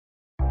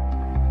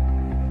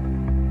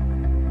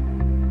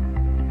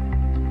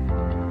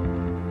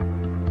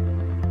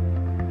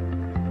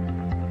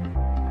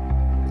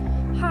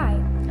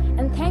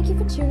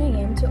for tuning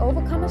in to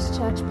Overcomers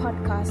Church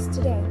podcast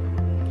today.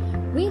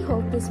 We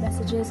hope these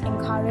messages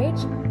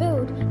encourage,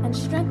 build, and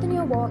strengthen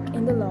your walk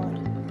in the Lord.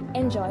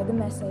 Enjoy the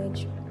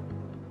message.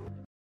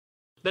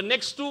 The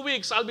next 2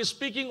 weeks, I'll be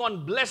speaking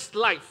on blessed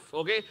life,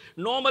 okay?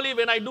 Normally,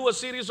 when I do a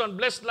series on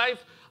blessed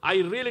life, I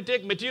really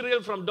take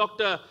material from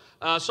Pastor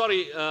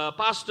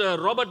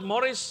Robert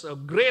Morris,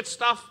 great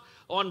stuff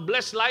on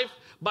blessed life.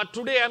 But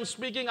today I'm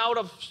speaking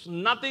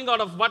nothing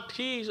out of what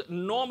he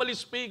normally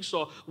speaks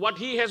or what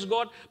he has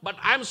got. But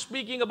I'm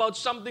speaking about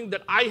something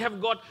that I have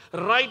got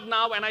right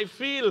now, and I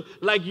feel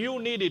like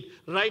you need it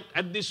right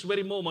at this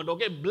very moment.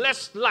 Okay,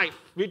 blessed life.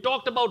 We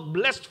talked about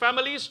blessed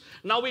families.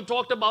 Now we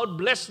talked about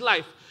blessed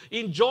life.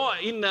 In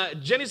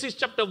Genesis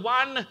chapter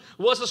 1,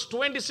 verses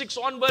 26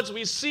 onwards,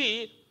 we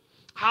see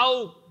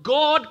how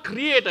God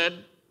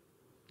created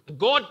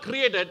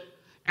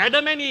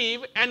Adam and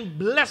Eve and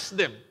blessed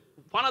them.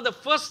 One of the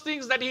first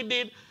things that he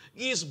did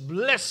is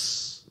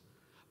bless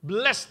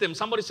them.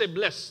 Somebody say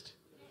blessed.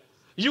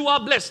 You are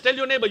blessed. Tell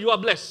your neighbor you are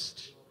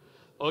blessed.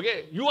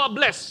 Okay, you are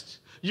blessed.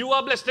 You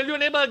are blessed. Tell your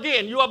neighbor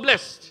again, you are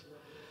blessed.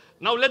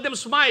 Now let them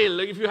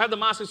smile. If you have the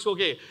mask, it's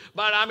okay.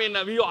 But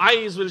your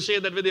eyes will show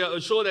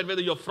that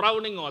whether you're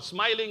frowning or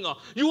smiling or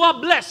you are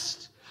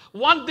blessed.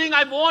 One thing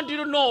I want you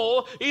to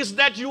know is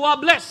that you are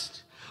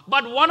blessed.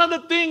 But one of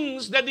the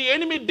things that the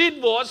enemy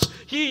did was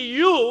he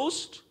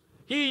used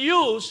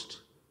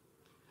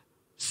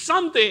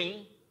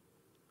something.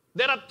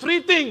 There are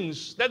three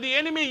things that the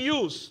enemy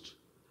used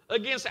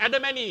against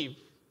Adam and Eve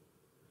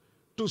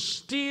to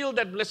steal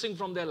that blessing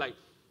from their life.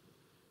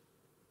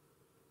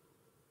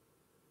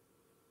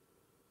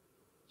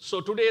 So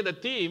today the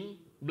theme,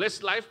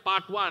 Blessed Life,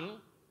 part 1,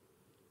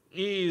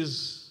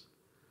 is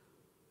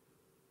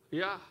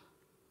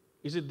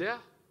it there?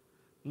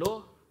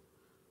 No?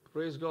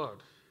 Praise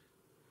God.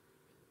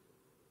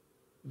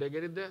 Did I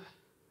get it there?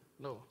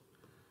 No.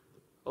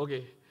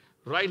 Okay.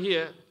 Right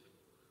here,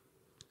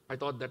 I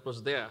thought that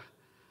was there.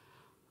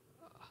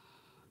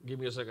 Give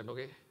me a second,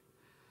 okay?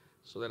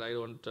 So that I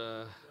don't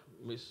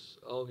miss.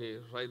 Okay,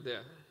 right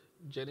there.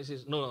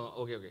 Genesis. No.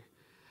 Okay.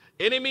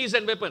 Enemies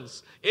and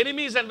weapons.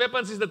 Enemies and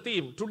weapons is the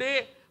theme.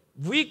 Today,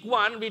 week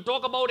 1, we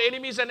talk about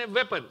enemies and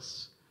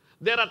weapons.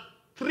 There are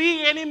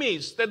 3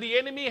 enemies that the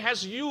enemy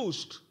has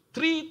used.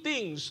 3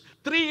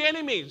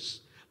 enemies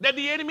that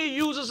the enemy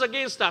uses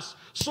against us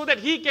so that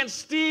he can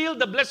steal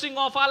the blessing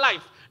of our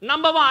life.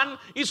 Number 1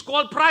 is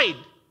called pride.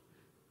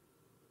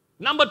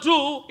 Number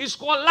 2 is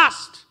called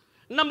lust.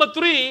 Number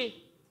 3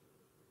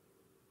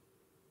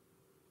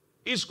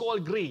 is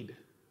called greed.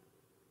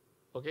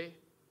 Okay?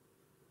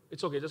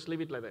 It's okay, just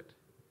leave it like that.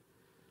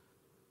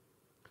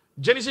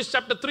 Genesis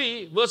chapter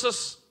 3,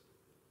 verses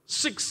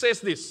 6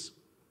 says this.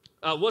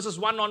 Verses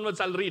 1 onwards,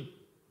 I'll read.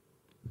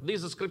 This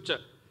is the scripture.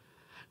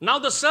 Now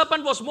the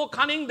serpent was more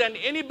cunning than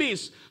any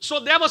beast. So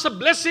there was a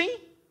blessing.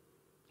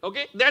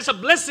 Okay? There's a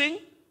blessing.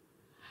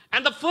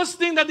 And the first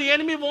thing that the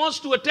enemy wants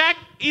to attack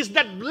is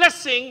that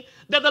blessing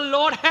that the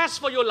Lord has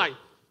for your life.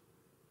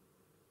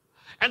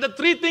 And the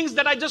 3 things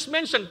that I just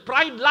mentioned,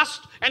 pride,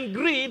 lust, and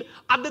greed,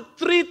 are the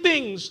 3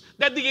 things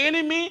that the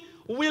enemy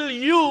will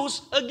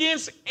use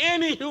against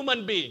any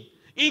human being,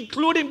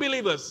 including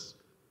believers,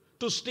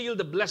 to steal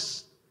the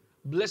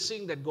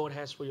blessing that God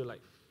has for your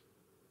life.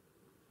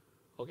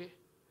 Okay?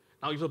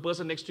 Now, if a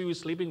person next to you is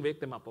sleeping, wake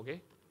them up,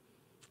 okay?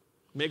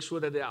 Make sure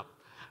that they're up.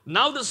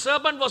 Now the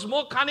serpent was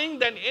more cunning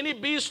than any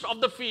beast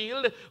of the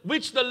field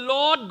which the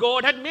Lord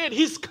God had made.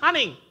 He's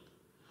cunning.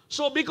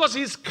 So because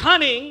he's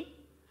cunning,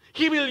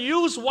 he will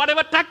use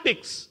whatever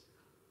tactics.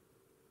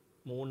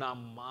 Muna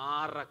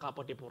mara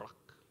kapati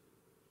porak.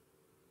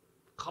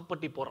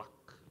 Kapati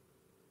porak.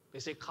 They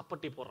say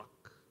kapati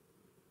porak.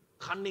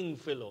 Cunning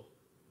fellow.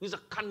 He's a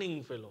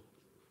cunning fellow.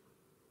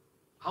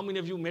 How many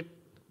of you met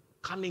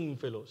cunning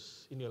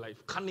fellows in your life?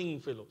 Cunning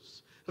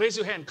fellows. Raise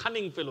your hand.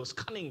 Cunning fellows.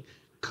 Cunning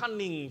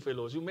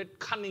fellows. You met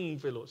cunning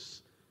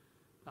fellows.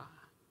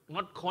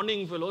 Not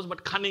conning fellows,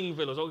 but cunning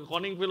fellows. Okay,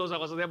 conning fellows are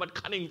also there, but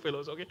cunning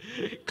fellows. Okay,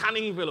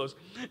 cunning fellows.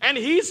 And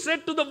he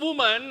said to the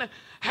woman,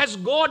 has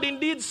God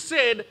indeed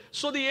said?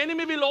 So the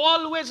enemy will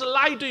always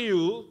lie to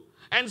you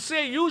and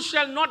say, you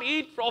shall not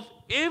eat of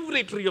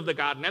every tree of the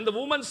garden. And the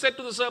woman said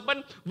to the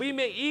serpent, we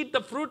may eat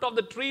the fruit of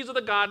the trees of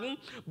the garden,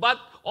 but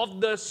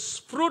of the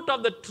fruit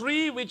of the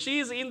tree which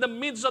is in the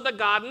midst of the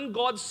garden,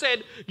 God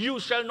said, you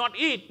shall not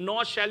eat,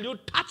 nor shall you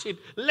touch it,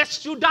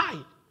 lest you die.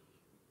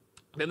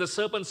 Then the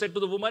serpent said to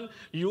the woman,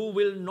 you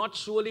will not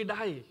surely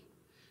die.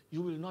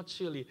 You will not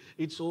surely.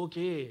 It's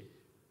okay.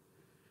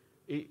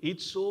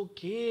 It's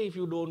okay if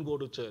you don't go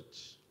to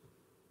church.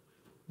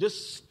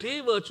 Just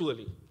stay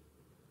virtually.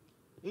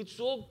 It's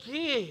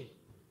okay.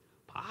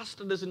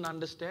 Pastor doesn't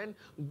understand.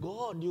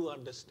 God, you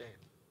understand.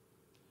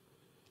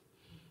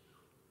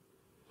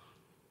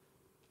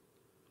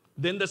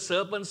 Then the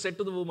serpent said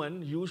to the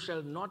woman, you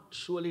shall not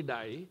surely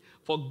die,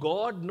 for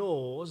God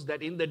knows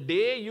that in the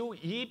day you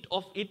eat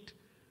of it,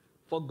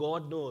 for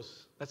God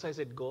knows. That's why I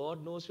said,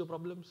 God knows your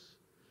problems.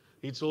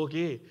 It's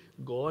okay.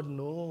 God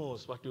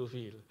knows what you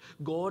feel.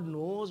 God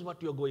knows what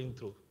you're going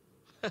through.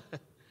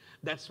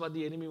 That's what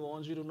the enemy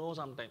wants you to know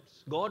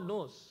sometimes. God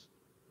knows.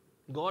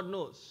 God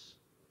knows.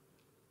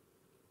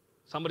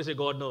 Somebody say,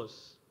 God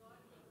knows.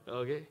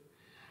 Okay?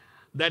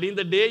 That in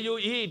the day you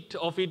eat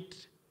of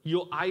it,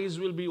 your eyes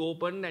will be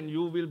opened and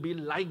you will be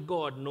like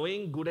God,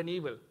 knowing good and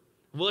evil.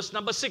 Verse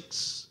number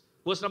 6.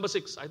 Verse number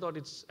 6. I thought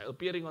it's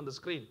appearing on the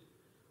screen.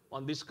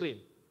 On this screen.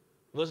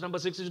 Verse number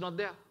 6 is not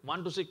there.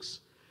 1 to 6.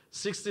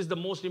 6 is the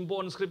most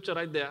important scripture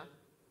right there.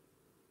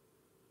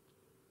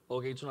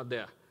 Okay, it's not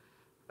there.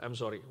 I'm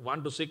sorry.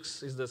 1 to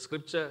 6 is the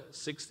scripture.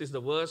 6 is the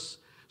verse.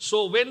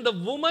 So when the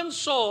woman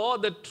saw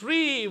the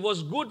tree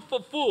was good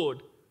for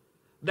food,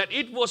 that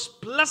it was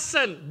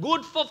pleasant,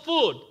 good for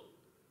food.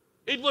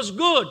 It was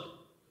good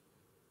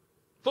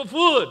for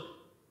food.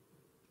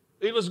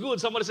 It was good.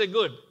 Somebody say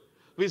good.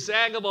 We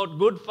sang about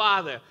good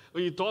father.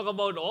 We talk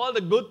about all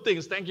the good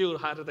things. Thank you,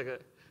 Harataka.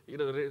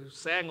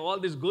 Sang all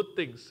these good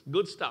things,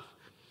 good stuff.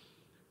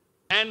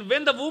 And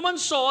when the woman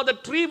saw the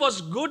tree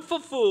was good for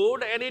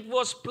food, and it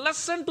was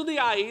pleasant to the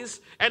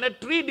eyes, and a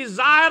tree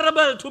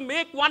desirable to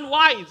make one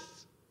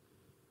wise.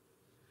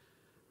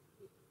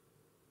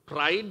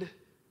 Pride,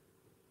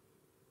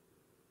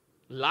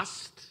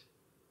 lust,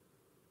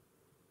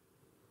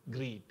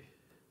 greed.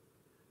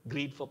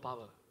 Greed for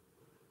power.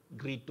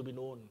 Greed to be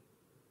known.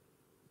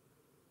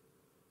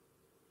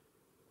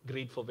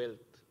 Greed for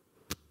wealth.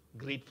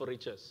 Greed for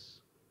riches.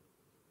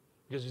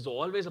 Because it's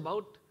always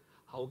about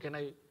how can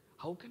I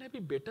be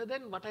better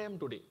than what I am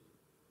today?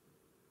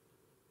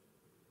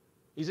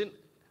 You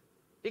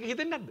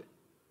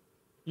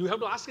have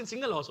to ask in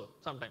single also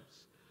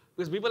sometimes.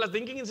 Because people are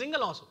thinking in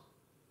single also.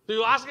 So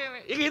you ask,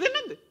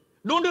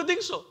 don't you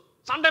think so?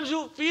 Sometimes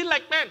you feel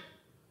like, man,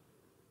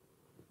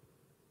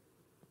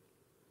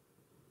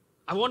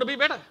 I want to be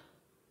better.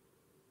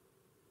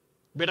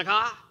 Better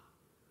car,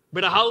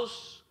 better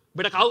house,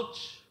 better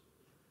couch.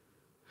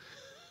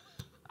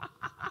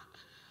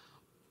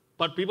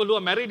 But people who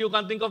are married, you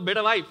can't think of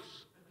better wives.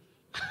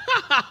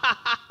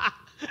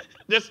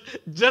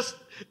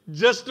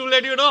 just to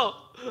let you know,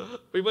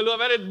 people who are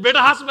married, better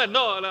husband.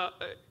 No,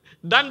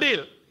 done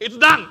deal. It's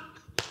done.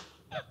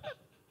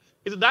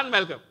 It's done,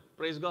 Malcolm.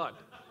 Praise God.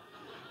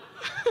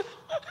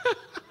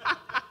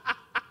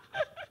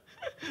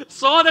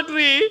 Saw the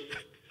tree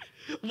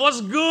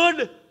was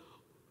good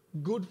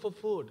for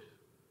food.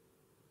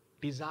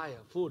 Desire,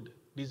 food,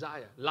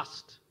 desire,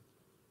 lust.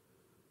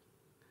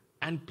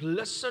 And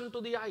pleasant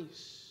to the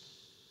eyes.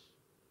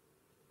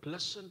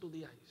 Pleasant to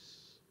the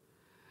eyes.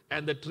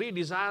 And the tree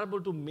desirable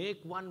to make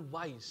one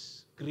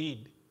wise.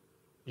 Greed.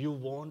 You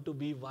want to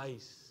be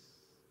wise.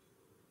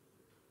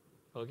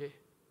 Okay?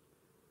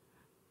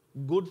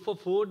 Good for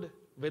food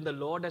when the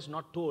Lord has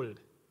not told.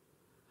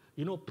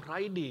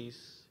 Pride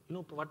is, you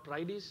know what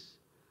pride is?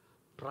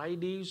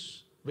 Pride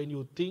is when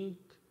you think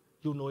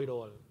you know it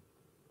all.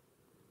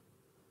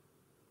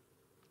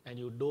 And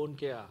you don't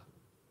care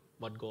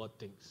what God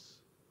thinks.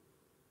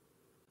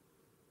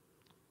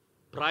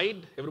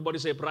 Pride, everybody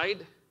say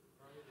pride.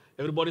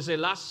 Everybody say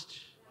lust.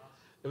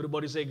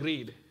 Everybody say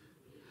greed.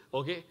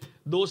 Okay?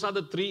 Those are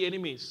the three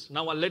enemies.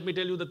 Now let me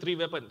tell you the three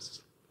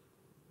weapons.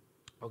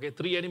 Okay,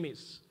 three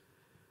enemies.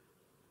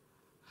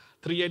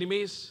 Three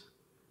enemies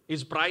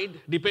is pride,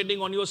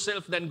 depending on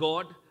yourself than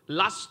God.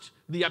 Lust,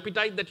 the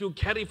appetite that you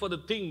carry for the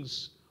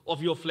things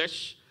of your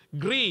flesh.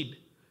 Greed,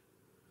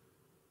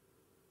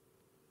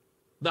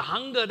 the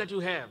hunger that you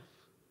have,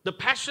 the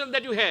passion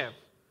that you have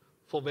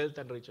for wealth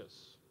and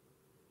riches.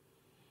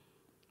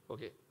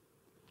 Okay.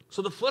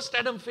 So the first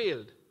Adam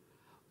failed,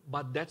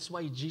 but that's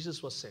why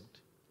Jesus was sent.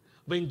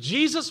 When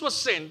Jesus was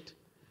sent,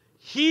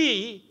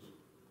 He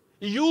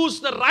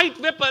used the right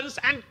weapons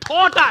and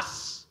taught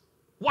us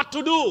what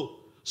to do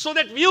so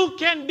that you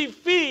can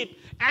defeat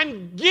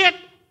and get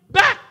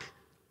back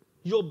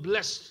your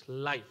blessed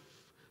life.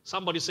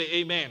 Somebody say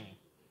amen. Amen.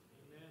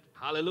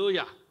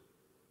 Hallelujah.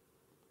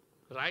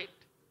 Right?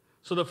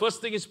 So the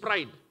first thing is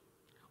pride.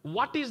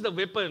 What is the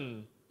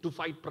weapon to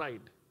fight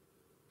pride?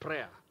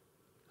 Prayer.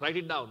 Write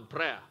it down.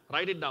 Prayer.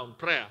 Write it down.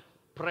 Prayer.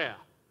 Prayer.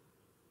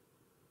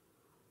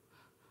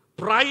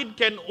 Pride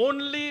can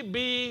only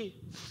be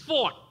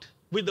fought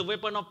with the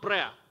weapon of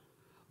prayer.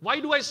 Why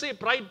do I say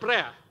pride,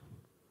 prayer?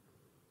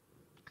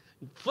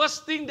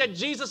 First thing that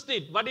Jesus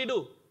did, what did He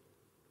do?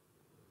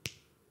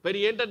 When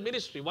He entered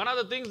ministry, one of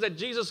the things that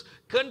Jesus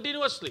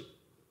continuously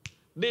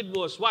did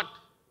was what?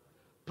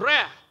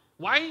 Prayer.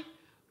 Why?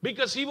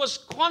 Because He was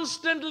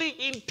constantly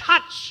in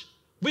touch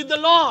with the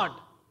Lord.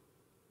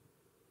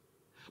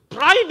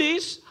 Pride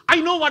is,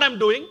 I know what I'm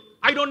doing,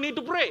 I don't need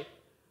to pray.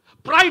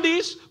 Pride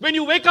is, when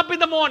you wake up in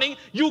the morning,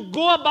 you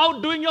go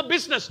about doing your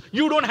business.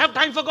 You don't have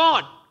time for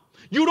God.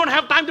 You don't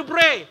have time to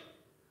pray.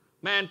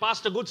 Man,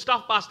 Pastor, good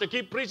stuff, Pastor.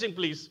 Keep preaching,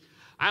 please.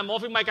 I'm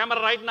offing my camera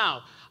right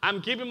now.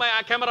 I'm keeping my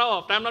camera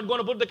off. I'm not going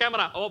to put the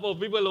camera. Oh,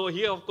 people over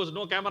here, of course,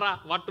 no camera.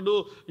 What to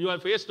do? You are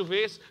face to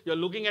face. You're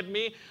looking at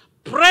me.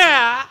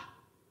 Prayer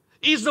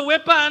is the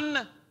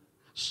weapon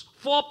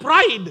for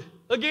pride,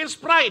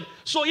 against pride.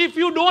 So if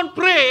you don't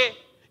pray,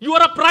 you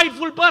are a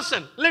prideful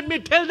person. Let me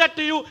tell that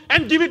to you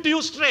and give it to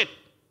you straight.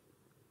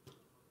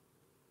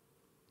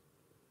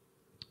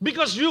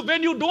 Because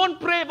when you don't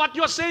pray, what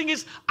you're saying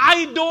is,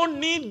 I don't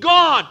need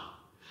God.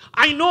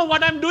 I know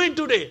what I'm doing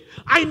today.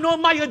 I know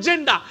my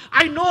agenda.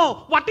 I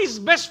know what is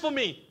best for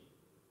me.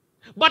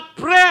 But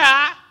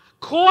prayer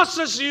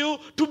causes you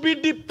to be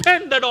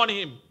dependent on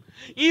Him.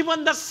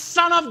 Even the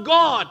Son of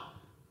God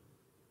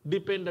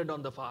depended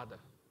on the Father.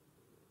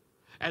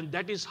 And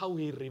that is how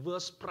He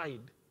reversed pride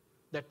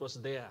that was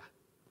there,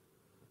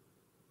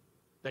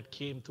 that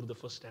came through the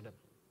first Adam.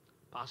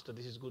 Pastor,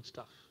 this is good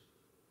stuff.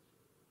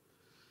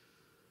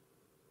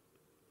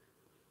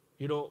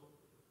 You know,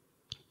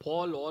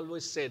 Paul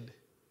always said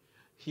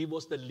he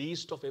was the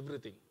least of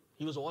everything.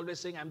 He was always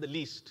saying, I'm the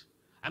least.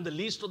 I'm the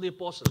least of the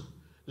apostle,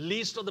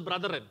 least of the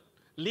brethren,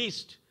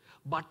 least.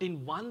 But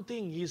in one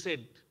thing he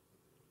said,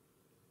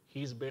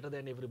 he is better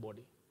than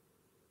everybody.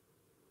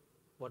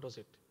 What was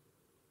it?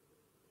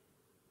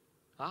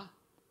 Huh?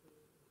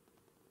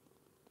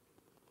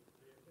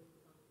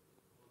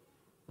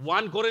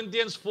 1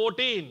 Corinthians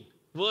 14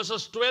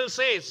 verses 12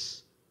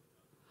 says,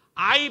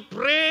 I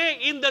pray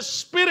in the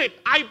Spirit.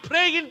 I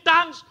pray in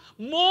tongues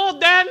more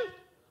than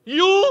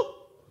you.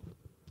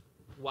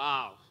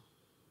 Wow.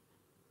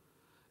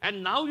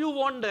 And now you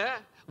wonder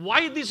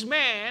why this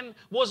man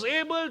was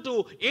able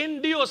to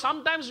endure.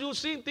 Sometimes you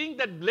think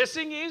that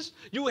blessing is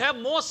you have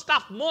more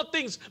stuff, more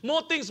things.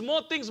 No,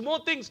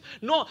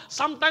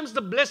 sometimes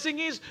the blessing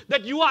is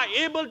that you are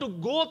able to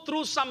go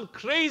through some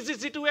crazy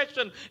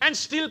situation and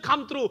still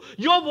come through.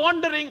 You're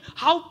wondering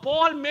how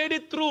Paul made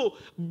it through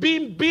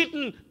being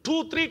beaten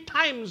 2-3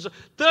 times,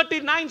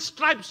 39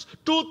 stripes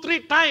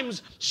 2-3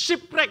 times,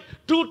 shipwrecked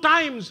 2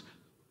 times,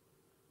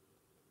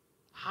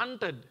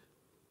 hunted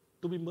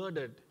to be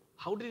murdered.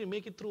 How did he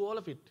make it through all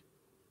of it?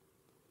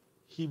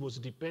 He was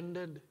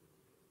dependent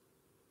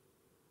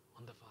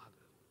on the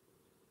Father.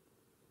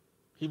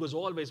 He was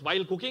always,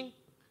 while cooking,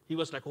 he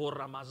was like, oh,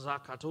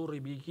 Ramazakatori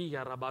Biki,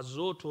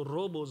 Rabazoto,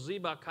 Robo,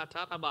 Ziba,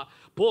 Kataraba,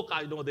 pork.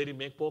 I know they didn't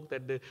make pork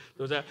that day.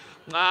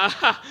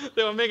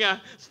 They were making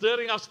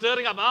stirring up.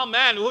 Oh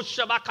man,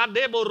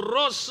 Ushabakadebo,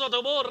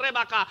 Rosotobo,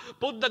 Rebaka,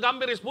 put the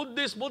gambiris, put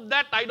this, put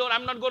that.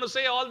 I'm not going to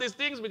say all these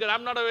things because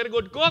I'm not a very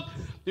good cook.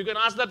 You can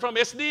ask that from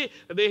SD.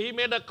 He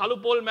made a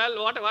kalupol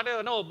mel,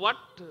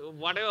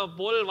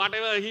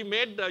 whatever he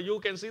made, you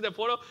can see the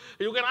photo.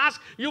 You can ask,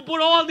 you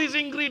put all these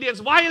ingredients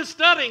while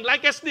stirring,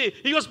 like SD.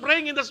 He was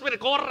praying in the Spirit.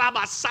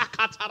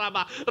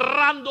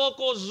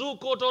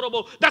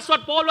 That's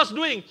what Paul was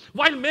doing.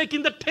 While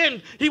making the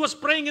tent, he was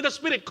praying in the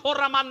Spirit. While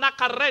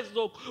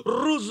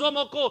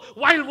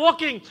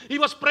walking, he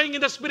was praying in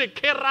the Spirit.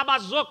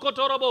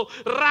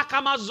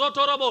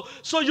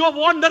 So you're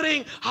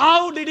wondering,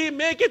 how did he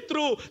make it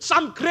through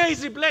some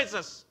crazy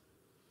places?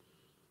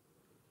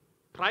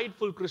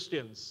 Prideful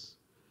Christians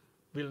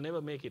will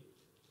never make it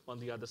on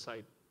the other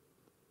side.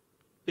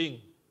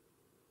 Ping.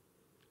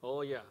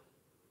 Oh yeah.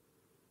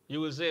 You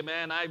will say,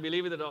 man, I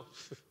believe in it all.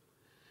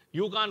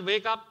 You can't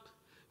wake up.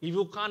 If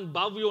you can't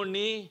bow your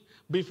knee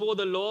before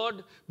the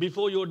Lord,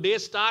 before your day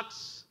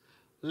starts,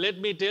 let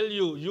me tell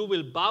you, you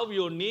will bow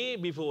your knee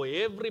before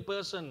every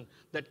person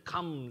that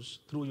comes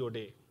through your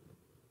day.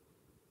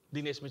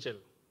 Dinesh Mitchell.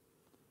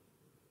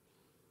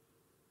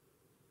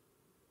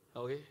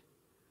 Okay?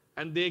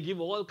 And they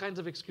give all kinds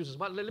of excuses.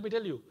 But let me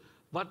tell you,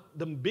 but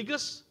the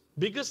biggest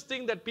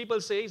thing that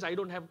people say is, I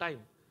don't have time.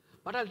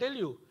 But I'll tell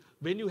you,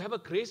 when you have a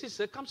crazy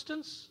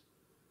circumstance,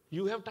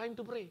 you have time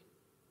to pray.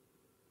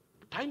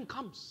 Time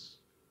comes.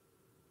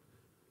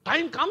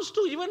 Time comes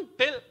to even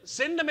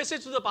send a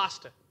message to the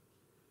pastor.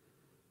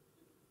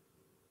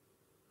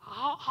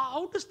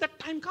 How does that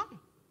time come?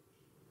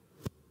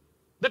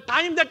 The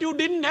time that you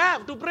didn't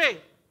have to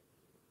pray.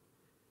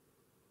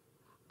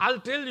 I'll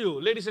tell you,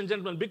 ladies and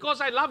gentlemen, because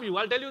I love you,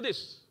 I'll tell you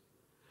this.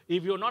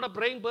 If you're not a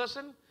praying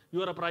person,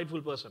 you are a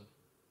prideful person.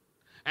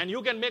 And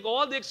you can make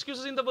all the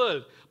excuses in the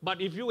world.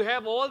 But if you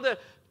have all the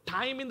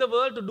time in the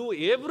world to do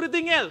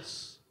everything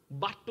else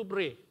but to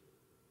pray,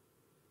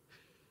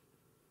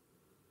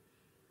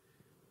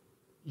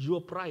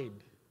 your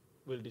pride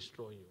will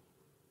destroy you.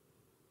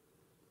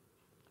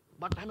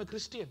 But I'm a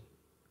Christian.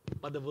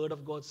 But the Word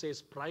of God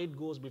says pride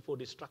goes before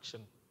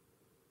destruction.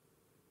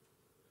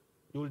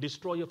 You will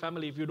destroy your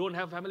family. If you don't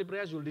have family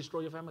prayers, you will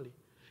destroy your family.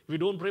 If you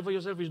don't pray for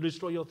yourself, you will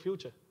destroy your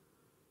future.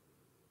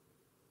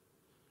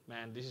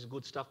 Man, this is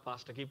good stuff,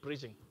 Pastor. Keep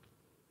preaching.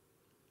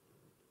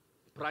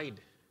 Pride.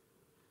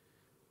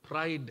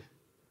 Pride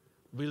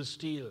will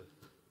steal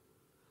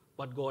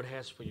what God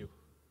has for you.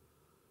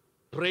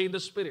 Pray in the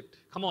Spirit.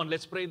 Come on,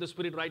 let's pray in the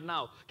Spirit right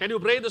now. Can you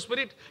pray in the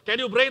Spirit? Can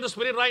you pray in the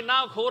Spirit right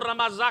now?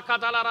 Romoko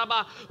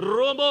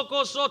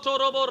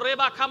sotorobo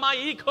reba kama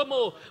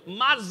ikomo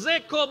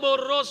mazeko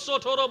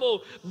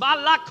borosotorobo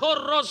balako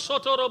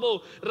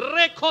rosotorobo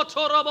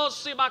rekotorobo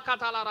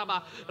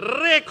sibakatalaraba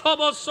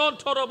rekobo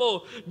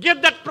sontorobo.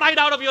 Get that pride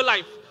out of your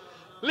life.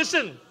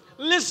 Listen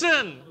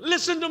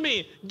to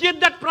me. Get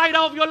that pride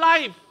out of your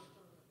life.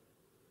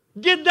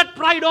 Get that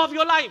pride off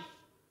your life.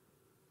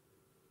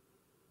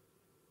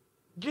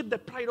 Get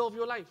that pride off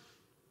your life.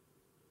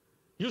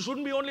 You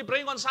shouldn't be only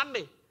praying on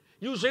Sunday.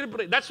 You should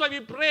pray. That's why we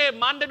pray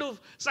Monday to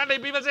Sunday.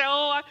 People say,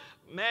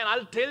 man,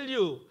 I'll tell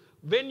you,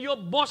 when your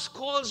boss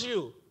calls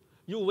you,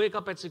 you wake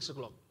up at 6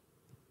 o'clock.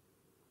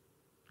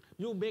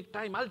 You make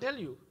time. I'll tell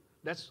you.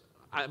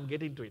 I'm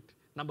getting to it.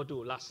 Number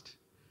 2, lust.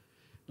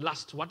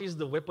 Lust. What is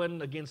the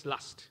weapon against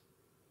lust?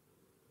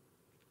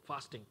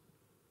 Fasting.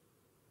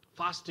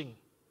 Fasting.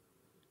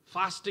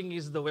 Fasting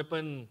is the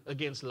weapon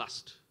against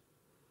lust.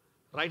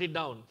 Write it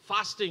down.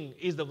 Fasting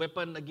is the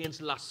weapon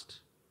against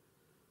lust.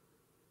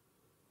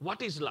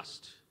 What is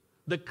lust?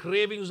 The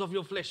cravings of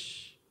your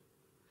flesh.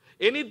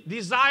 Any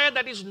desire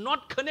that is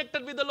not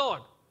connected with the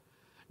Lord.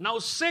 Now,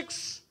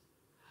 sex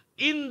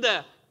in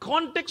the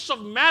context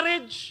of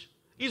marriage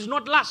is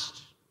not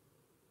lust.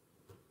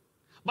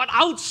 But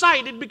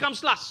outside it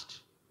becomes lust.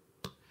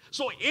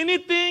 So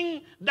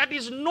anything that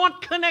is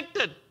not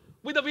connected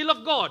with the will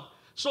of God.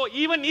 So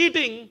even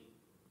eating,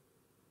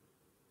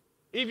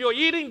 if you're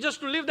eating just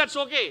to live, that's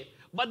okay.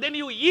 But then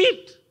you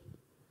eat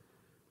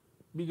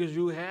because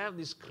you have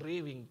this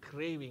craving.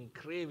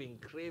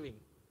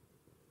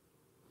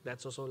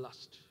 That's also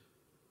lust.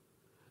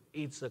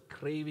 It's a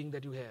craving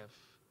that you have.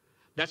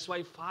 That's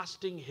why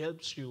fasting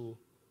helps you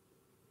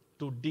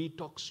to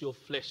detox your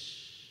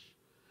flesh.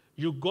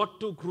 You got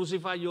to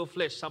crucify your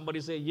flesh. Somebody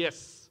say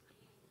yes.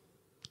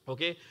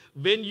 Okay?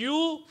 When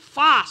you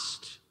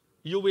fast,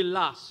 you will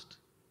last.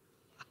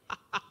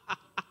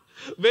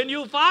 When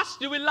you fast,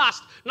 you will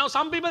last. Now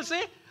some people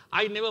say,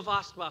 I never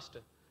fast, Pastor.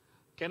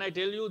 Can I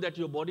tell you that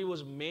your body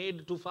was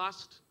made to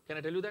fast? Can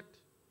I tell you that?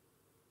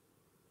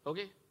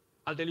 Okay?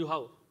 I'll tell you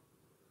how.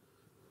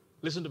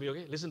 Listen to me,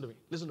 okay? Listen to me.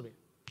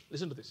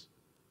 Listen to this.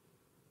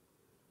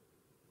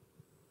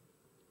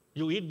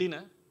 You eat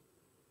dinner,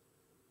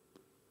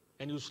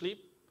 and you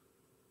sleep,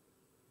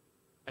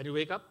 and you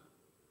wake up,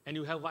 and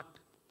you have what?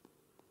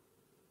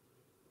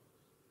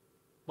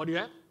 What do you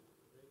have?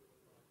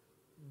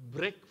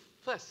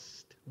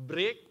 Breakfast.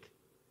 Break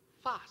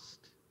fast.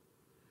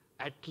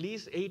 At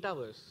least 8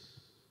 hours.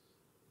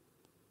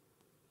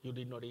 You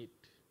did not eat.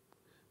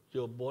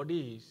 Your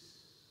bodies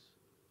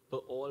were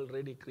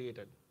already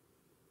created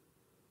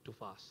to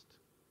fast.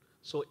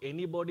 So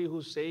anybody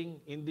who's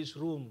saying in this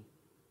room,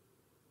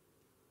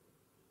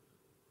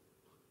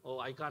 oh,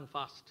 I can't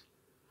fast.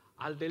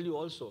 I'll tell you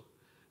also,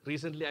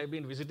 recently I've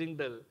been visiting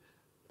the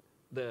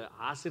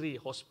Asiri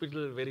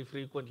hospital very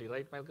frequently,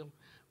 right, Malcolm?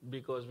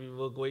 Because we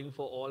were going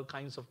for all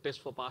kinds of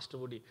tests for Pastor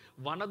Woody.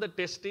 One of the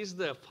tests is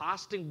the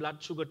fasting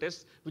blood sugar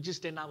test, which is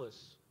 10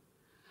 hours.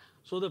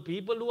 So the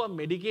people who are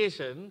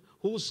medication,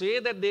 who say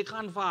that they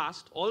can't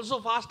fast, also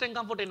fast and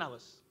come for 10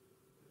 hours.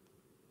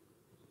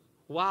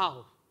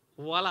 Wow.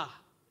 Voila.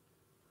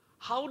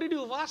 How did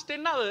you fast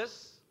 10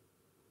 hours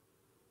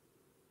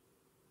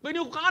when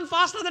you can't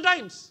fast other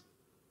times?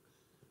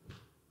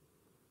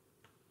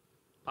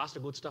 Pastor,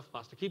 good stuff,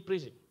 Pastor. Keep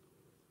preaching.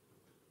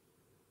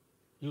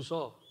 You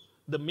saw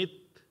the myth,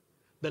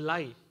 the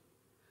lie,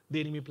 the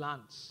enemy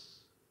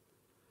plans.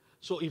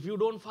 So if you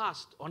don't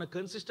fast on a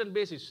consistent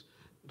basis,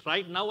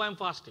 right now I'm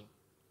fasting.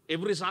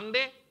 Every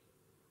Sunday,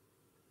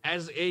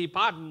 as a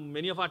part,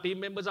 many of our team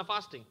members are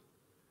fasting.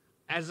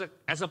 As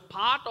a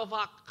part of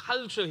our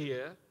culture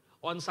here,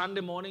 on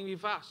Sunday morning we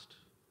fast.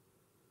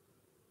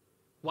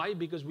 Why?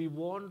 Because we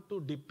want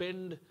to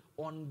depend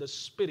on the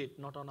Spirit,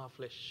 not on our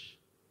flesh.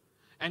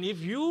 And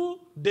if you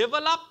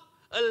develop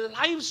a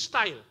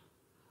lifestyle,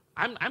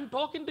 I'm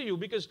talking to you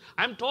because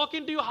I'm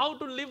talking to you how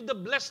to live the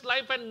blessed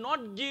life and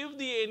not give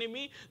the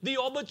enemy the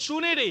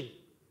opportunity.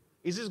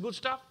 Is this good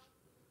stuff?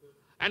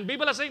 And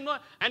people are saying no,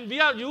 and we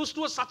are used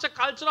to such a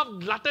culture of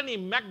gluttony,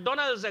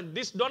 McDonald's and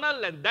this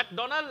Donald and that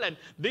Donald and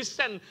this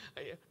and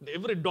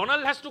every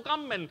Donald has to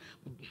come and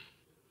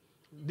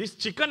this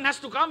chicken has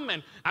to come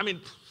and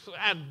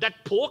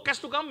that pork has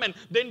to come and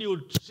then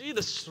you see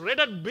the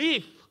shredded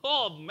beef.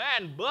 Oh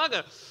man,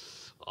 burger.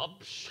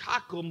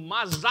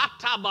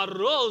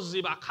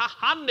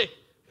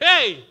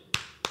 Hey,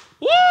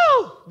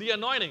 woo, the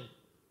anointing.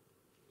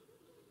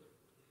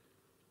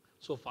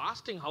 So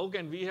fasting, how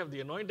can we have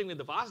the anointing with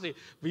the fasting?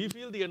 We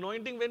feel the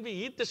anointing when we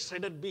eat the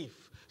shredded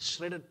beef,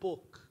 shredded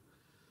pork.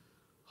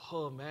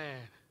 Oh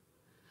man,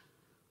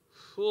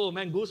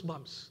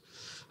 goosebumps.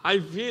 I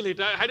feel it.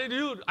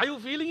 Are you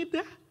feeling it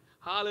there?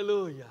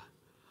 Hallelujah.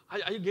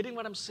 Are you getting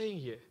what I'm saying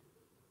here?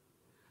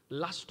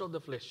 Lust of the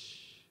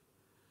flesh.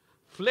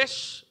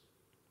 Flesh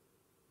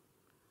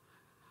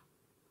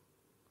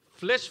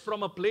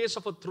from a place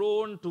of a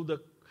throne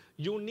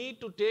you need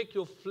to take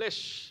your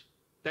flesh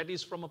that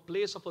is from a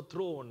place of a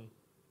throne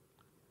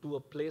to a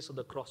place of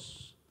the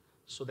cross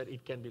so that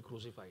it can be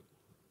crucified.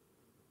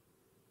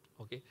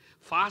 Okay?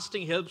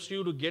 Fasting helps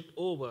you to get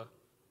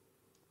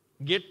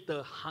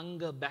the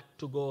hunger back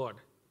to God.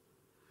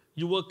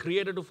 You were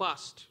created to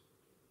fast.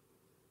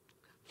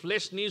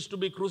 Flesh needs to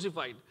be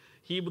crucified.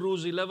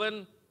 Hebrews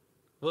 11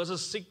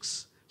 verses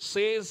 6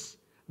 says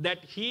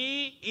that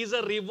He is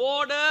a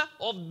rewarder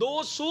of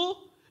those who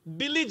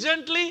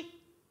diligently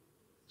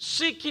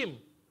seek Him.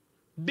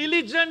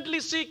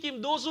 Diligently seek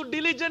Him. Those who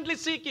diligently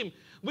seek Him.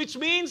 Which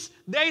means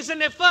there is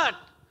an effort.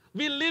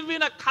 We live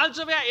in a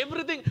culture where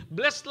everything,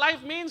 blessed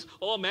life means,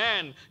 oh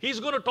man, he's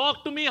going to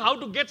talk to me how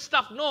to get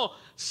stuff. No,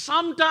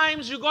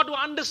 sometimes you got to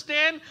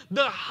understand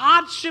the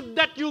hardship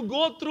that you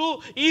go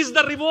through is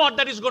the reward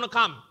that is going to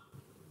come.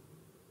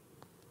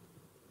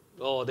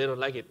 Oh, they don't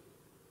like it.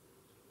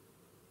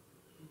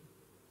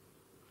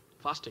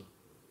 Fasting.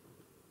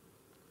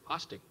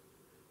 Fasting.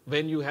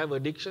 When you have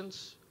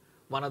addictions,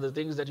 one of the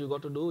things that you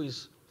got to do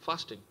is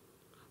fasting.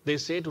 They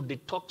say to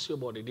detox your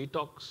body.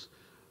 Detox.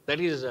 That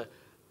is,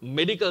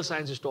 medical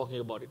science is talking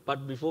about it.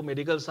 But before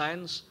medical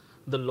science,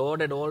 the Lord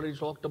had already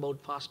talked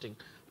about fasting.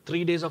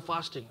 3 days of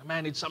fasting.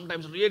 Man, it's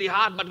sometimes really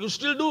hard, but you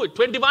still do it.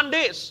 21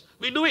 days.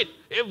 We do it.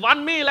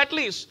 One meal at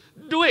least.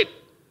 Do it.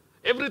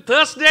 Every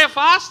Thursday I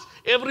fast.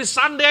 Every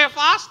Sunday I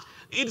fast.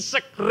 It's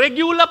a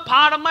regular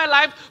part of my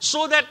life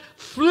so that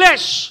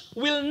flesh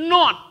will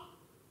not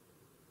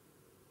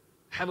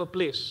have a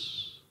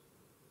place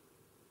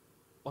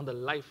on the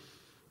life.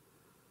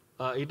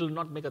 It will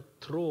not make a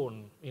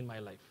throne in my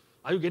life.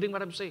 Are you getting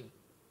what I'm saying?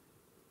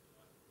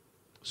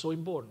 So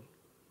important.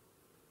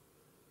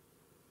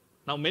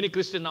 Now, many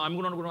Christians, now I'm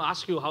not going to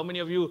ask you how many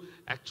of you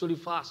actually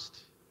fast.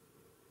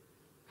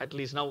 At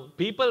least. Now,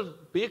 people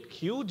make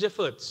huge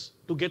efforts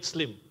to get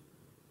slim.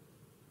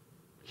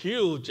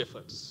 Huge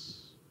efforts.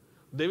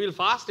 They will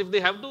fast if they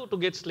have to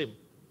get slim.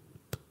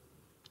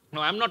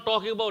 Now, I'm not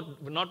talking about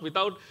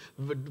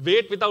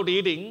wait without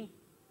eating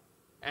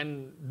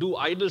and do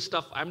idle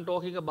stuff. I'm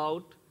talking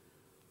about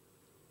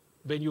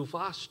when you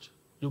fast,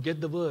 you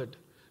get the word,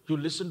 you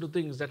listen to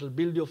things that will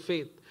build your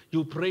faith,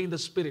 you pray in the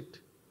Spirit,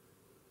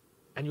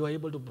 and you are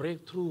able to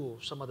break through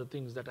some of the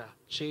things that are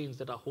chains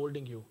that are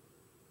holding you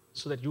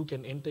so that you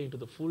can enter into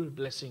the full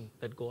blessing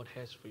that God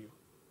has for you.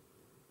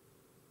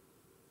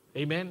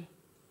 Amen?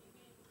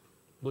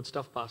 Good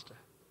stuff, Pastor.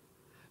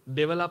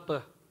 Develop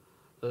a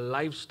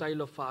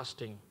lifestyle of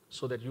fasting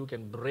so that you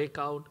can break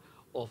out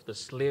of the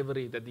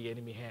slavery that the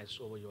enemy has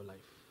over your life.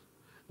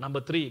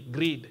 Number 3,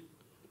 greed.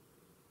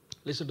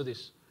 Listen to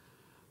this.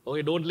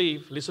 Okay, don't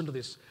leave. Listen to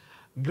this.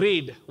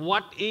 Greed.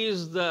 What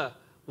is the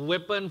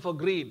weapon for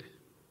greed?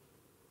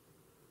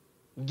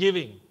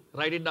 Giving.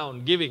 Write it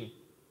down. Giving.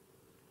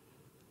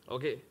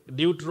 Okay.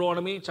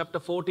 Deuteronomy chapter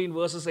 14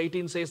 verses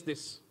 18 says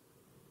this.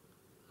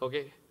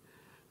 Okay.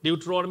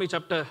 Deuteronomy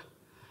chapter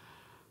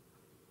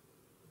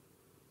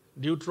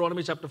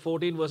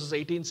 14 verses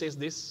 18 says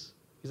this.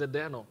 Is it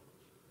there? No.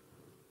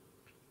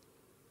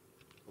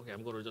 Okay,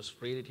 I'm going to just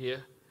read it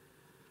here.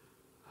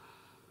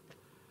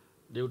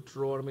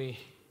 Deuteronomy.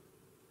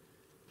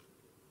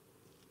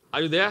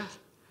 Are you there?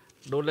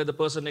 Don't let the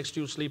person next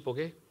to you sleep,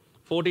 okay?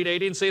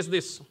 14:18 says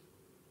this.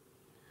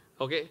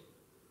 Okay?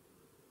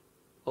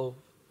 Oh,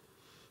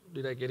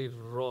 did I get it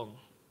wrong?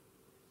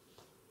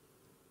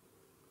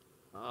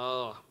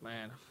 Oh,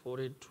 man.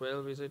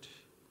 14:12 is it?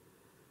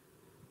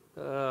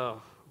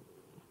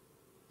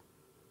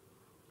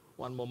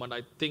 One moment.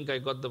 I think I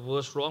got the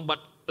verse wrong, but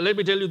let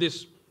me tell you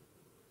this.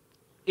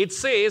 It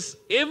says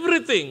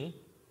everything,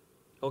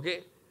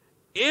 okay?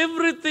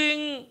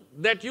 Everything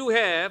that you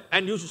have,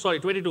 and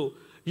 22,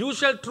 you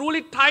shall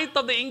truly tithe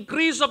of the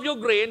increase of your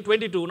grain,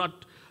 22,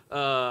 not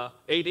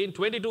 18,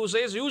 22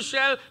 says, you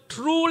shall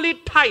truly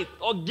tithe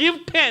or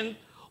give tenth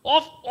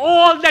of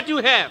all that you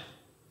have.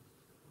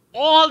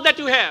 All that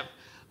you have.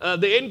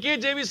 The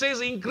NKJV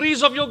says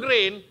increase of your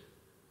grain,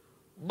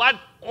 but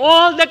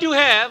all that you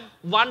have,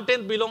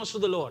 1/10 belongs to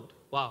the Lord.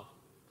 Wow.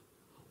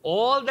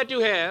 All that you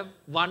have,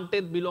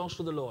 1/10 belongs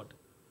to the Lord.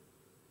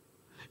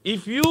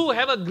 If you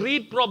have a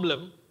greed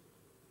problem,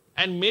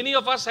 and many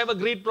of us have a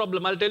greed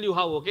problem, I'll tell you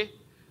how, okay?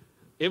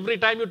 Every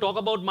time you talk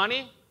about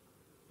money,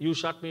 you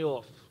shut me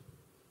off.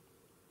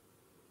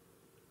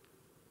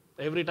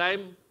 Every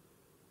time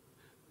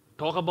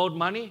talk about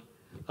money,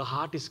 the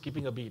heart is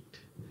skipping a beat.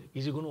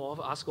 Is he going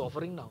to ask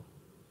offering now?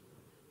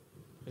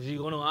 Is he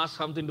going to ask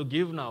something to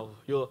give now?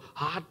 Your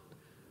heart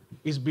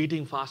is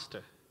beating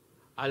faster.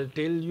 I'll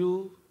tell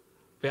you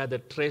where the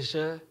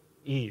treasure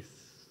is.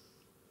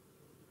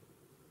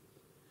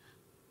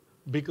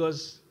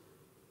 Because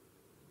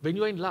when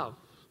you are in love,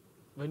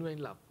 when you are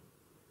in love,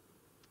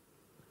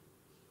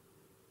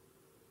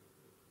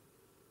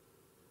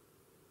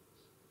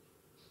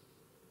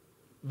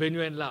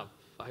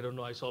 I don't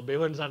know, I saw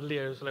Bevan suddenly,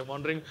 I was like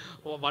wondering,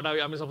 what are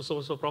we, I'm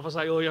supposed to prophesy,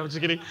 I'm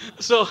just kidding.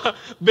 So,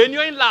 when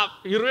you're in love,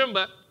 you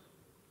remember,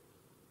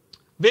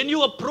 when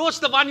you approach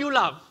the one you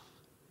love,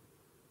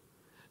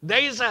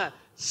 there is a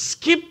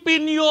skip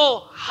in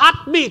your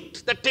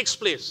heartbeat that takes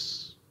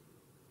place.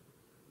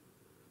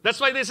 That's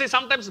why they say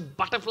sometimes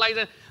butterflies,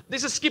 and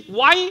this is skip.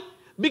 Why?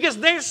 Because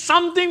there is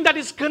something that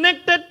is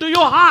connected to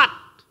your heart.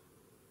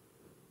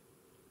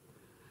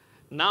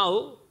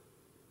 Now,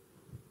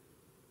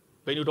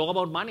 when you talk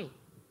about money,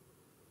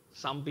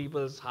 some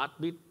people's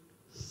heartbeat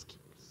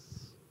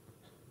skips.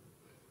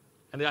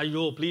 And they are,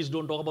 yo, please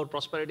don't talk about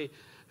prosperity.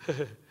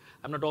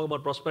 I'm not talking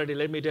about prosperity.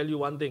 Let me tell you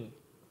one thing.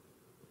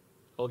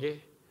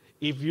 Okay?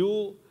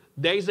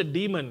 There is a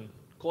demon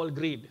called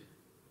greed.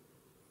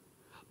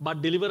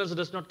 But deliverance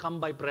does not come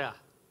by prayer.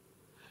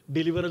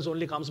 Deliverance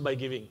only comes by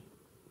giving.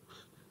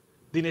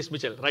 Dinesh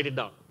Mitchell, write it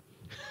down.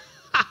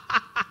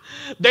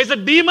 There's a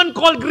demon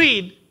called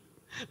greed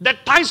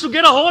that tries to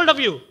get a hold of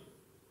you.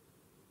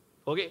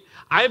 Okay?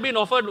 I've been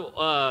offered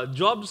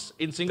jobs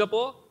in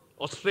Singapore,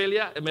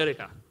 Australia,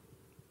 America.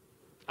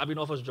 I've been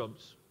offered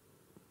jobs.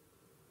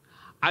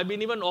 I've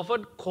been even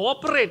offered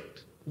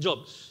corporate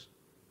jobs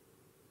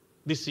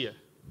this year.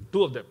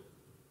 2 of them.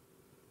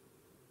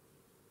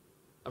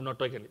 I've not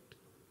taken it.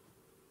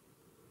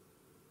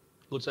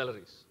 Good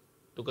salaries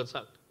to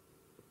consult.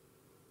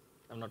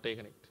 I've not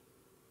taken it.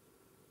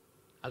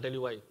 I'll tell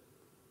you why.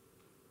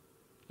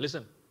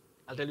 Listen,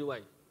 I'll tell you why.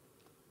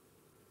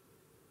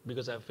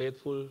 Because I'm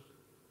faithful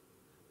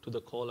to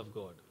the call of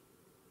God.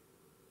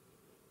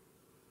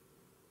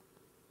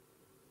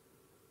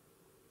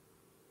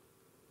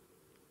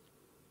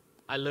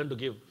 I learned to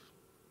give.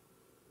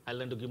 I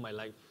learned to give my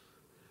life.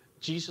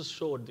 Jesus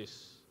showed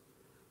this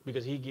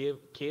because he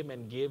came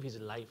and gave his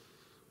life.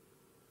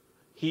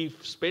 He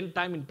spent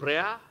time in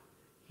prayer.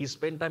 He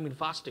spent time in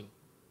fasting.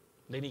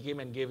 Then he came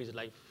and gave his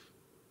life.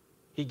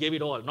 He gave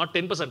it all, not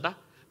 10%. Huh?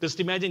 Just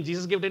imagine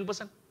Jesus gave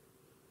 10%.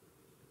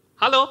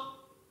 Hello?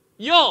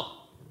 Yo!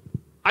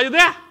 Are you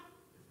there?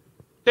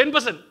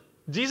 10%.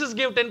 Jesus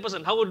gave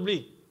 10%. How would it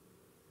be?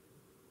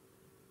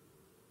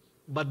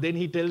 But then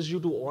he tells you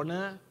to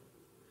honor,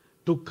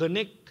 to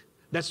connect.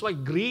 That's why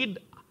greed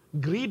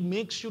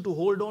makes you to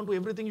hold on to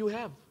everything you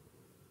have.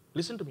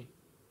 Listen to me.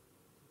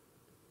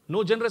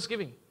 No generous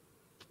giving.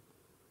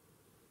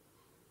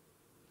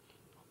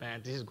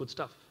 Man, this is good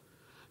stuff.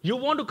 You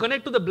want to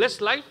connect to the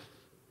blessed life?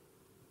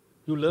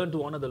 You learn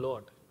to honor the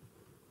Lord.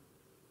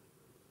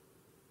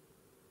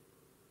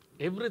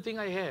 Everything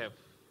I have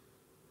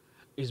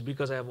is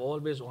because I have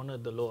always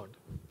honored the Lord.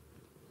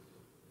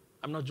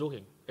 I'm not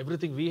joking.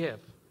 Everything we have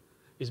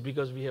is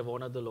because we have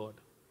honored the Lord.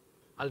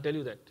 I'll tell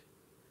you that.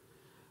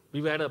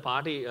 We had a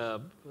party,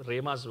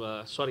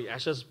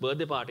 Ash's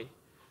birthday party.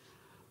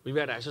 We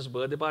had Ash's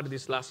birthday party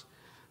this last.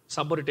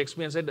 Somebody texted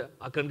me and said,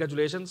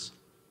 congratulations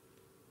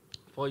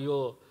for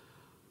your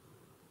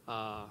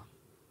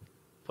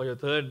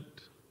 3rd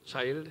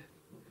child.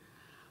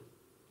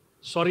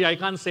 Sorry, I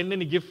can't send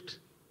any gift.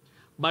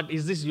 But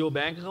is this your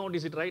bank account?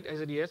 Is it right? I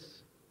said,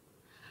 yes.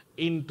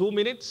 In 2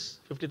 minutes,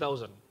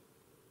 50,000.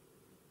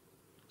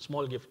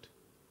 Small gift.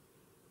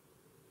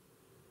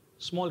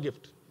 Small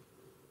gift.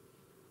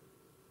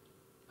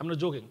 I'm not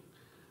joking.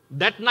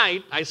 That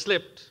night, I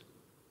slept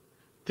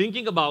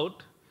thinking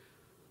about,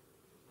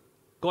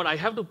 God, I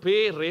have to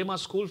pay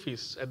Rema's school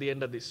fees at the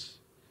end of this.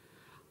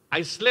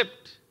 I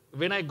slept.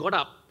 When I got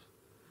up,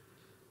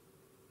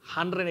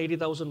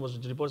 180,000 was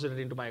deposited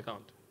into my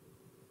account.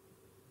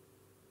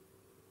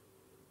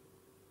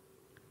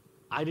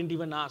 I didn't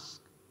even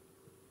ask.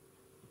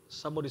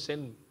 Somebody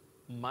sent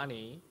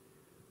money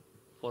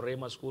for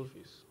Rema's school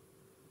fees.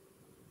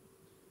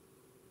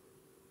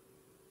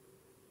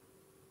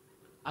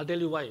 I'll tell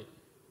you why.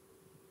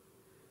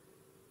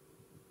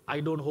 I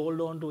don't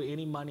hold on to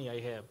any money I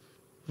have.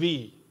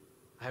 I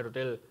have to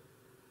tell,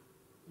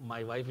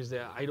 my wife is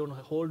there. I don't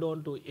hold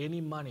on to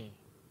any money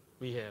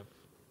we have.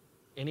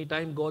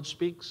 Anytime God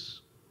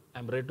speaks,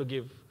 I'm ready to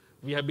give.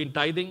 We have been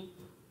tithing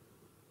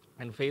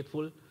and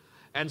faithful.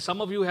 And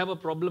some of you have a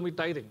problem with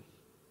tithing.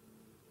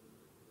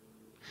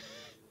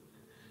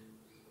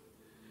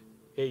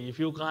 Hey, if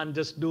you can't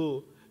just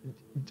do,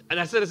 and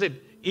that's what I said,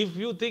 if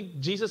you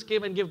think Jesus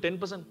came and gave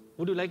 10%,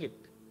 would you like it?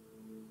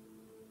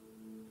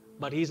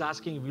 But he's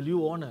asking, will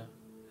you honor?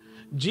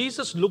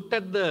 Jesus looked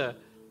at the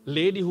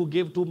lady who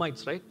gave 2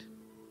 mites, right?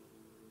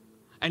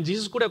 And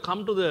Jesus could have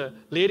come to the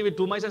lady with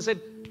 2 mites and said,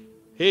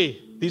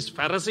 hey, these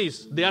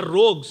Pharisees, they are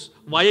rogues.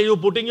 Why are you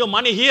putting your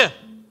money here?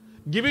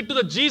 Give it to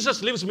the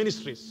Jesus Lives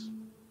Ministries.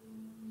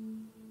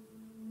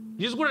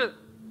 Jesus could have,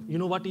 you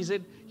know what he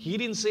said? He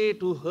didn't say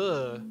to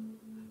her,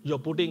 you're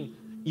putting,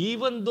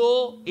 even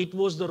though it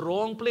was the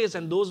wrong place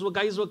and those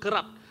guys were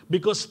corrupt,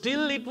 because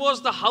still it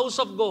was the house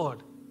of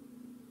God.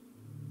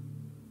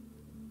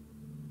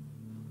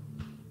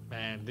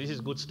 Man, this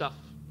is good stuff.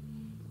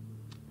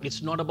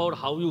 It's not about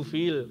how you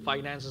feel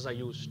finances are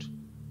used.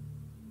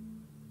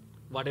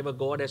 Whatever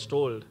God has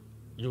told,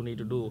 you need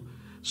to do.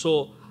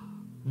 So,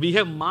 we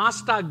have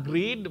masked our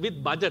greed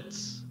with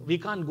budgets. We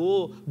can't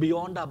go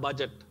beyond our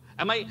budget.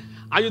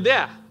 Are you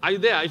there? Are you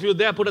there? If you're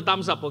there, put a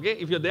thumbs up, okay?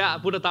 If you're there,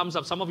 put a thumbs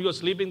up. Some of you are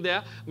sleeping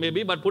there,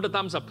 maybe, but put a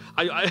thumbs up.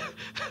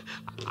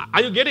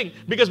 Are you getting?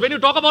 Because when you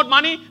talk about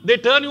money, they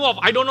turn you off.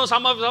 I don't know,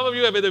 some of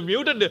you have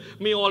muted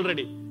me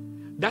already.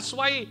 That's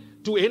why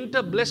to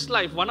enter blessed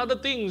life, one of the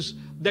things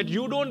that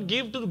you don't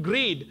give to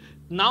greed,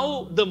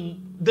 now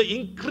the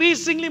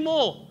increasingly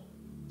more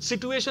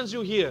situations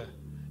you hear,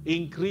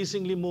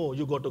 increasingly more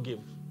you got to give.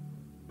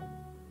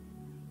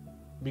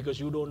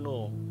 Because you don't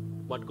know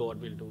what God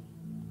will do.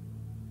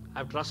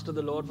 I've trusted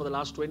the Lord for the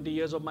last 20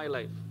 years of my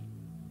life.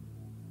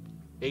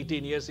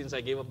 18 years since I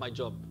gave up my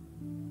job.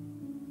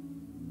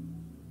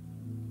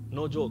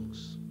 No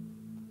jokes.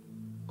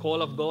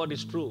 Call of God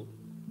is true.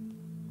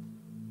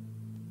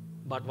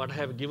 But what I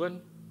have given,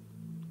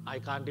 I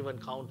can't even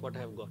count what I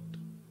have got.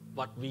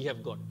 What we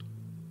have got.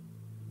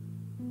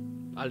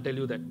 I'll tell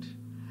you that.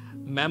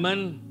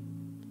 Mammon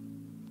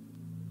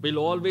will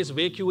always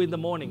wake you in the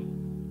morning.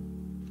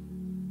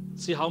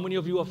 See, how many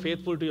of you are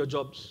faithful to your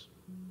jobs?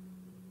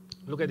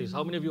 Look at this.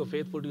 How many of you are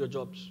faithful to your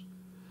jobs?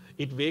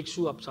 It wakes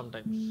you up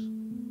sometimes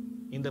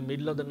in the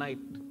middle of the night.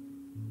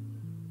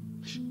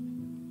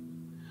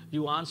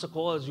 You answer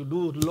calls, you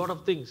do a lot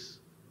of things.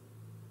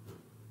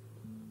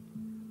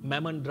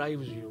 Mammon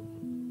drives you.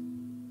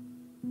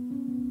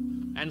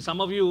 And some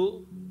of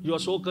you are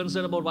so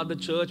concerned about what the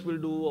church will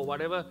do or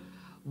whatever.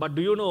 But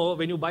do you know,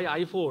 when you buy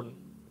iPhone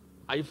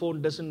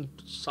doesn't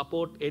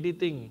support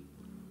anything.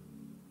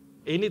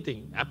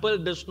 Anything. Apple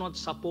does not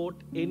support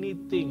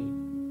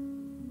anything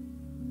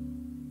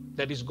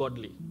that is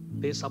godly.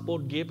 They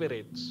support gay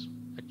parades,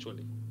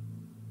 actually.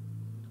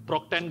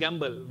 Procter &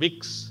 Gamble,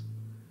 Vicks,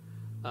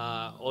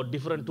 or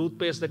different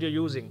toothpaste that you're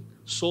using,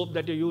 soap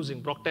that you're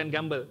using, Procter &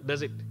 Gamble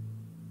does it.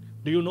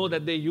 Do you know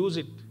that they use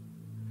it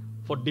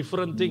for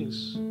different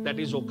things that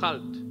is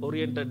occult,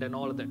 oriented and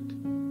all of that?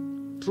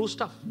 True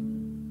stuff.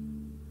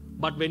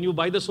 But when you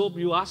buy the soap,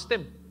 you ask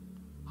them,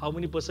 how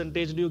many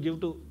percentage do you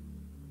give to?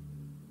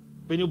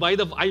 When you buy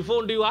the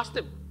iPhone, do you ask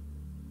them?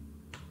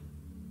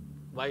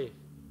 Why?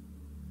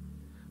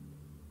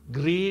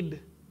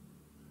 Greed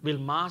will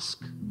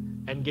mask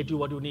and get you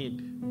what you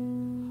need.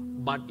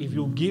 But if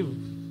you give,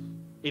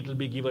 it will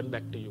be given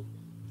back to you.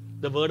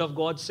 The Word of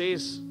God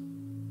says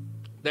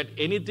that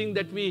anything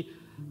that we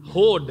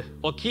hoard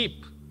or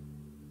keep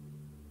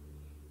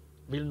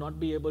will not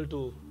be able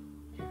to,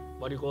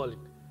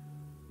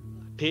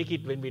 take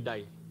it when we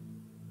die.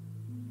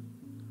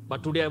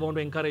 But today I want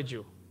to encourage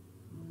you.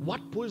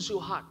 What pulls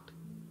your heart?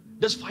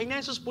 Does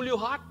finances pull your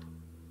heart?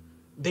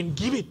 Then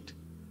give it,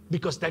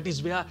 because that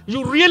is where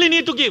you really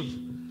need to give.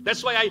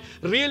 That's why I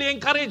really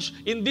encourage,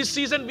 in this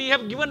season we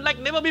have given like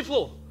never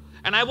before.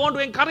 And I want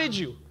to encourage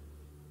you.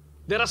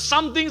 There are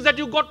some things that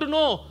you got to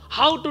know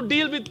how to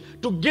deal with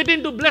to get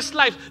into blessed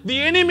life. The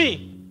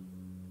enemy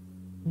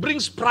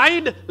brings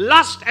pride,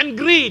 lust and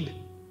greed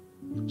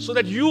so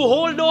that you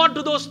hold on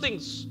to those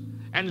things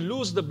and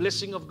lose the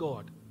blessing of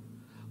God.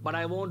 But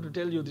I want to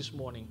tell you this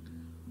morning,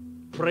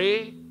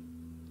 pray,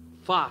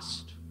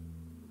 fast,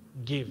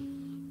 give.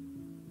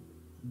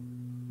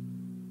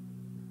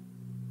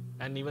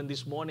 And even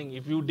this morning,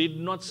 if you did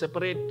not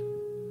separate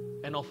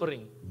an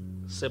offering,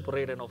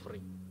 separate an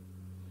offering.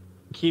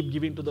 Keep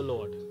giving to the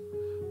Lord,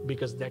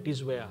 because that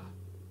is where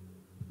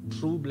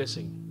true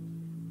blessing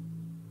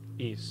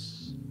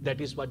is. That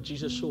is what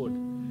Jesus showed.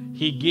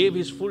 He gave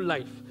His full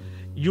life.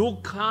 You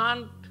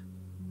can't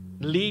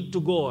lead to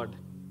God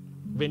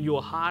when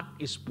your heart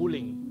is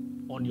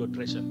pulling on your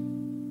treasure.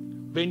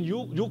 When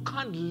you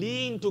can't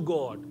lean to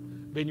God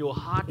when your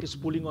heart is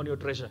pulling on your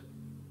treasure.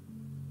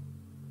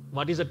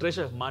 What is a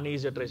treasure? Money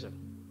is a treasure.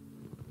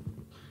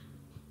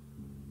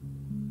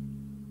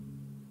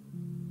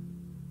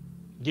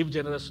 Give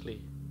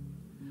generously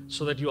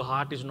so that your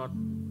heart is not.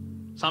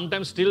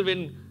 Sometimes still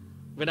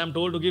when I'm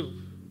told to give,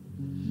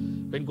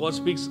 when God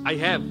speaks, I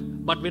have.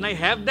 But when I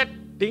have that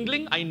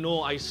tingling, I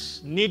know I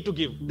need to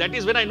give. That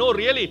is when I know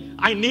really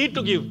I need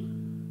to give.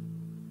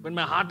 When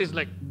my heart is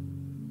like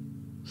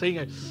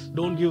saying,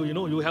 don't give,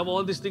 you have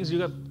all these things,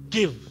 you have,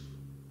 give.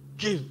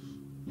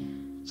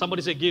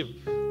 Somebody say give.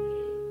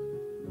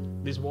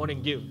 This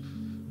morning, give.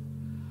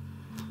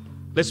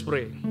 Let's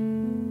pray.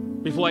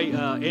 Before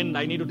I end,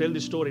 I need to tell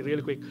this story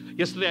really quick.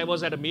 Yesterday I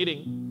was at a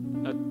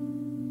meeting, a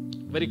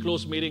very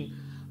close meeting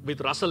with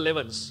Russell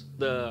Levens,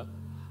 the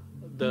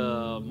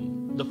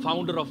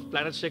founder of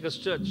Planet Shakers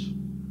Church.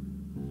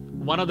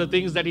 One of the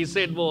things that he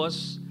said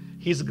was,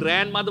 his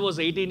grandmother was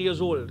 18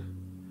 years old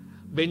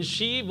when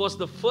she was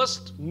the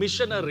first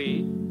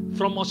missionary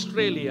from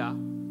Australia,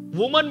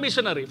 woman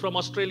missionary from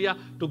Australia,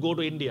 to go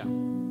to India.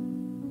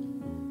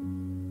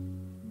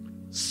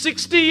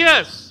 60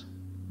 years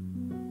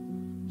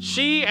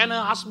she and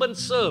her husband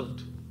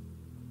served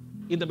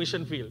in the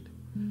mission field.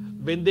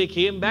 When they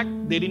came back,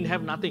 they didn't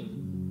have nothing.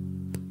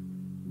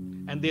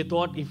 And they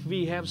thought, if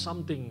we have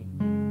something,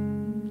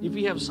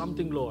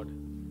 Lord,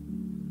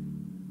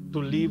 to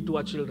leave to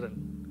our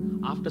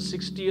children. After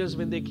 60 years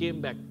when they came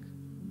back,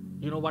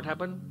 you know what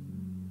happened?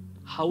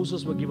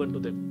 Houses were given to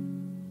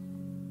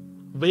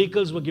them.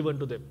 Vehicles were given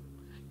to them.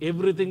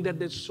 Everything that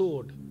they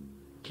sowed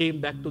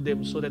came back to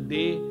them so that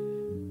they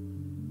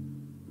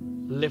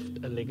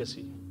left a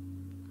legacy.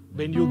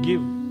 When you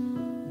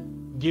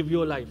give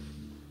your life,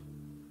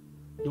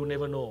 you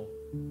never know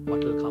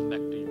what will come back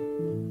to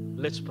you.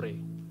 Let's pray.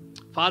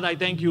 Father, I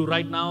thank you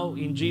right now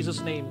in Jesus'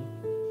 name.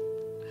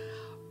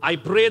 I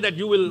pray that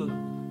you will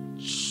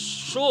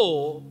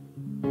show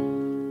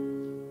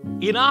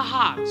in our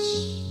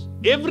hearts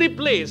every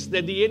place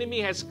that the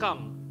enemy has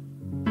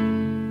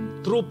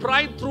come through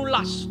pride, through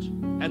lust,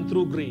 and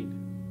through greed.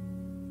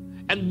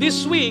 And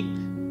this week,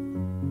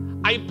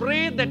 I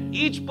pray that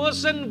each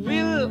person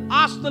will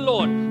ask the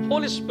Lord,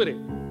 Holy Spirit,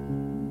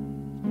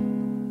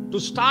 to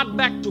start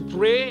back to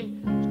pray,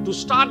 to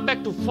start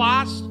back to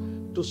fast,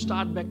 to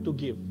start back to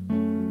give,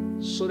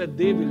 so that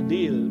they will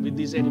deal with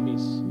these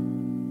enemies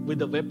with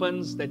the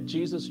weapons that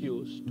Jesus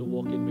used to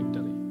walk in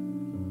victory.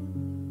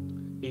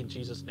 In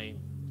Jesus' name.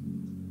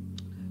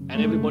 And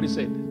everybody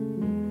said,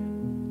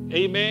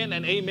 Amen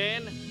and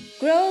amen.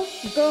 Grow,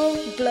 go,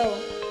 glow.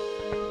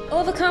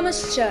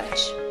 Overcomers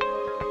Church.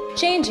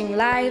 Changing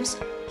lives,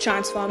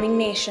 transforming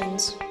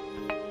nations.